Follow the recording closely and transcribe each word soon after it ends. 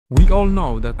We all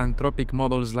know that Anthropic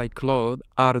models like Claude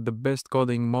are the best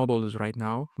coding models right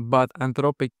now, but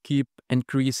Anthropic keep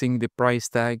increasing the price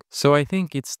tag. So I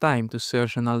think it's time to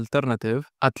search an alternative,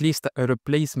 at least a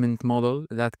replacement model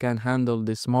that can handle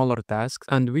the smaller tasks,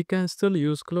 and we can still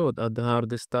use Claude at the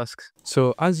hardest tasks.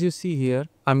 So as you see here,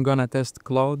 I'm gonna test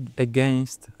Claude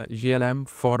against GLM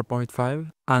 4.5,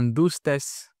 and those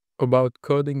tests about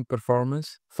coding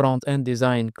performance, front-end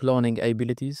design cloning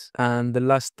abilities, and the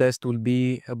last test will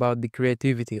be about the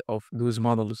creativity of those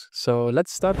models. So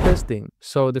let's start testing.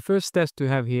 So the first test we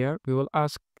have here, we will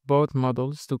ask both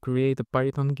models to create a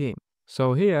Python game.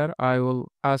 So here I will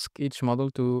ask each model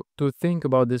to think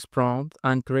about this prompt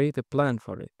and create a plan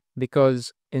for it,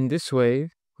 because in this way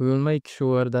we will make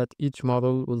sure that each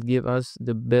model will give us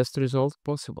the best result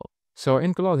possible. So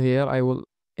in Claude here I will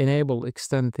enable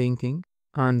extend thinking,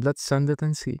 and let's send it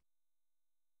and see.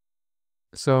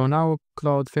 So now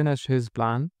Claude finished his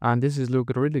plan, and this is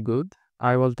look really good.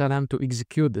 I will tell him to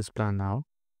execute this plan now.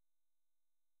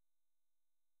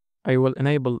 I will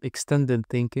enable extended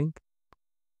thinking.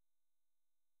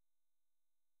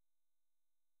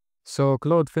 So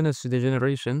Claude finished the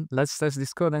generation. Let's test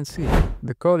this code and see.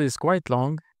 The code is quite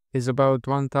long. It's about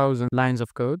 1000 lines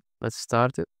of code. Let's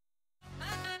start it.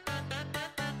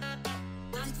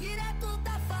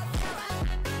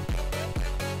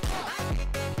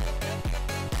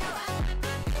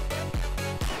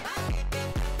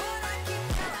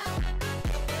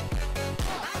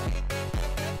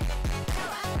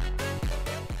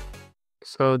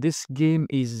 So this game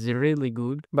is really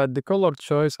good, but the color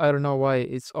choice, I don't know why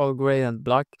it's all gray and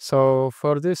black. So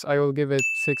for this, I will give it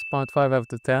 6.5 out of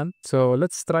 10. So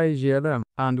let's try GLM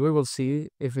and we will see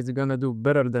if it's gonna do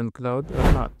better than Claude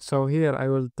or not. So here I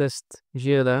will test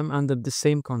GLM under the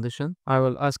same condition. I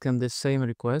will ask him the same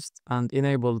request and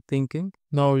enable thinking.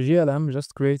 Now GLM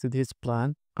just created his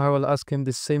plan. I will ask him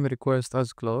the same request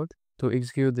as Claude to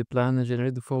execute the plan and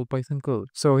generate the full Python code.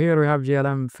 So here we have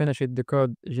GLM finished the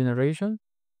code generation.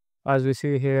 As we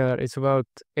see here, it's about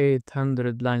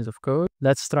 800 lines of code.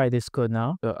 Let's try this code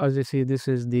now. So as you see, this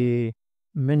is the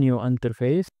menu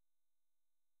interface.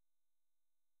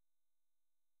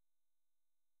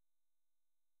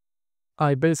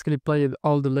 I basically played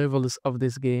all the levels of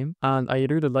this game and I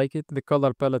really like it. The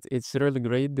color palette, it's really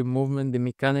great. The movement, the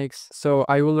mechanics. So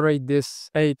I will rate this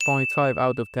 8.5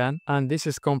 out of 10. And this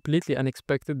is completely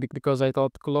unexpected because I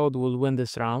thought Claude will win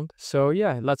this round. So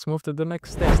yeah, let's move to the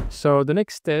next test. So the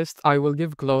next test, I will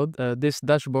give Claude this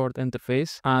dashboard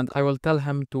interface and I will tell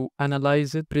him to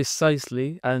analyze it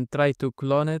precisely and try to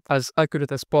clone it as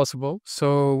accurate as possible.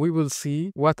 So we will see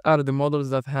what are the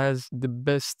models that has the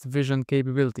best vision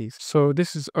capabilities. So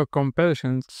this is a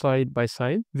comparison side by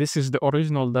side. This is the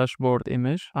original dashboard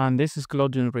image and this is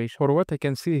Claude generation. For what I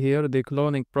can see here, the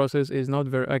cloning process is not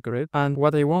very accurate, and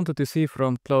what I wanted to see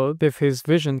from Claude, if his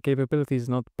vision capability is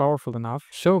not powerful enough,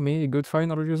 show me a good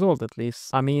final result at least.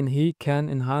 I mean, he can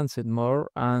enhance it more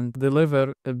and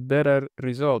deliver a better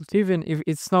result. Even if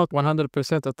it's not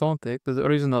 100% authentic to the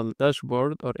original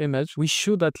dashboard or image, we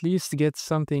should at least get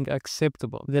something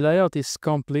acceptable. The layout is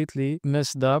completely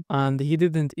messed up and he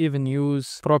didn't even use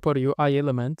proper UI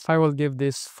elements. I will give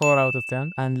this 4 out of 10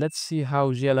 and let's see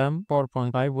how GLM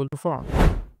 4.5 will perform.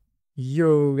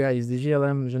 Yo guys, the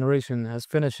GLM generation has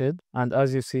finished and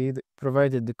as you see,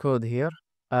 provided the code here.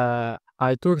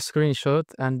 I took a screenshot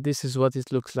and this is what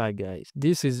it looks like, guys.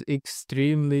 This is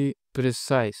extremely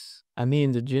precise. I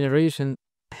mean, the generation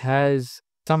has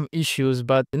some issues,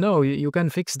 but you can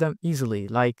fix them easily,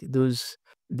 like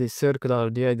the circular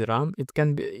diagram. It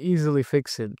can be easily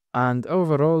fixed, and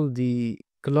overall the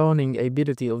cloning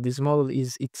ability of this model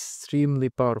is extremely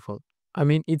powerful. I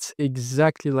mean, it's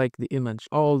exactly like the image.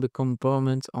 All the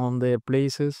components on their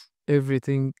places,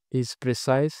 everything is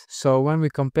precise. So when we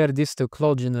compare this to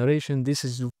Claude generation, this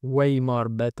is way more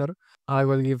better. I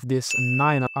will give this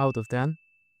 9 out of 10.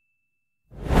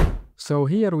 So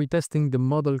here we're testing the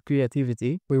model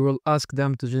creativity. We will ask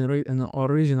them to generate an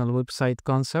original website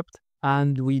concept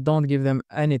and we don't give them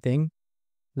anything.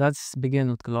 Let's begin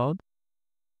with Claude.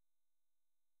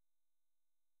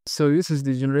 So this is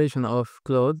the generation of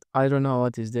Claude. I don't know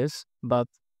what is this, but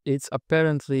it's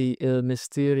apparently a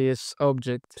mysterious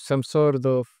object, some sort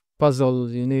of puzzle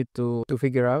you need to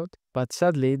figure out. But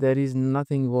sadly, there is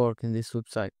nothing work in this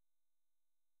website.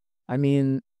 I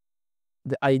mean,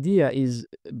 the idea is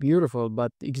beautiful,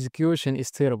 but the execution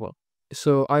is terrible.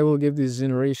 So I will give this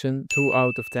generation 2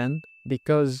 out of 10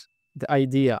 because the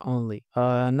idea only.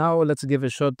 Now let's give a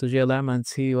shot to GLM and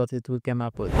see what it will come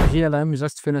up with. GLM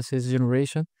just finished his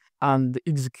generation and the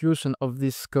execution of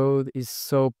this code is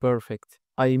so perfect.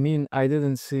 I mean, I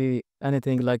didn't see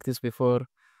anything like this before.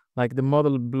 Like the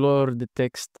model blur the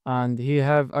text, and he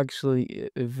have actually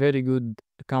a very good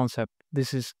concept.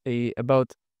 This is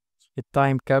about a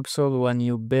time capsule when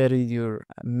you bury your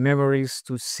memories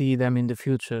to see them in the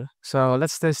future. So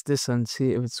let's test this and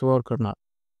see if it's work or not.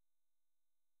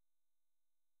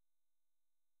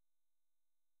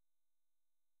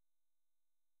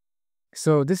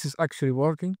 So this is actually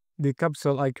working. The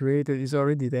capsule I created is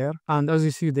already there. And as you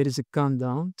see, there is a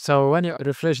countdown. So when you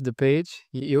refresh the page,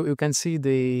 you can see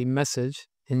the message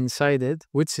inside it,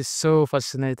 which is so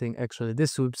fascinating actually.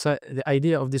 This website, the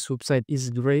idea of this website is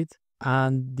great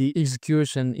and the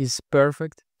execution is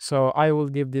perfect. So I will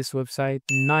give this website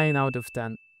 9 out of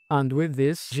 10. And with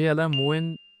this, GLM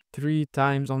win 3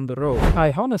 times on the row.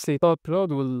 I honestly thought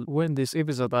Claude will win this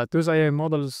episode, but those AI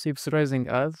models keeps rising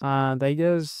us, and I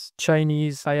guess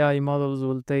Chinese AI models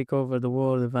will take over the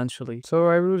world eventually. So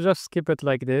I will just keep it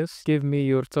like this. Give me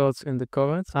your thoughts in the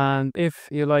comments, and if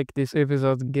you like this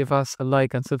episode, give us a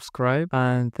like and subscribe,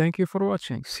 and thank you for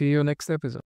watching. See you next episode.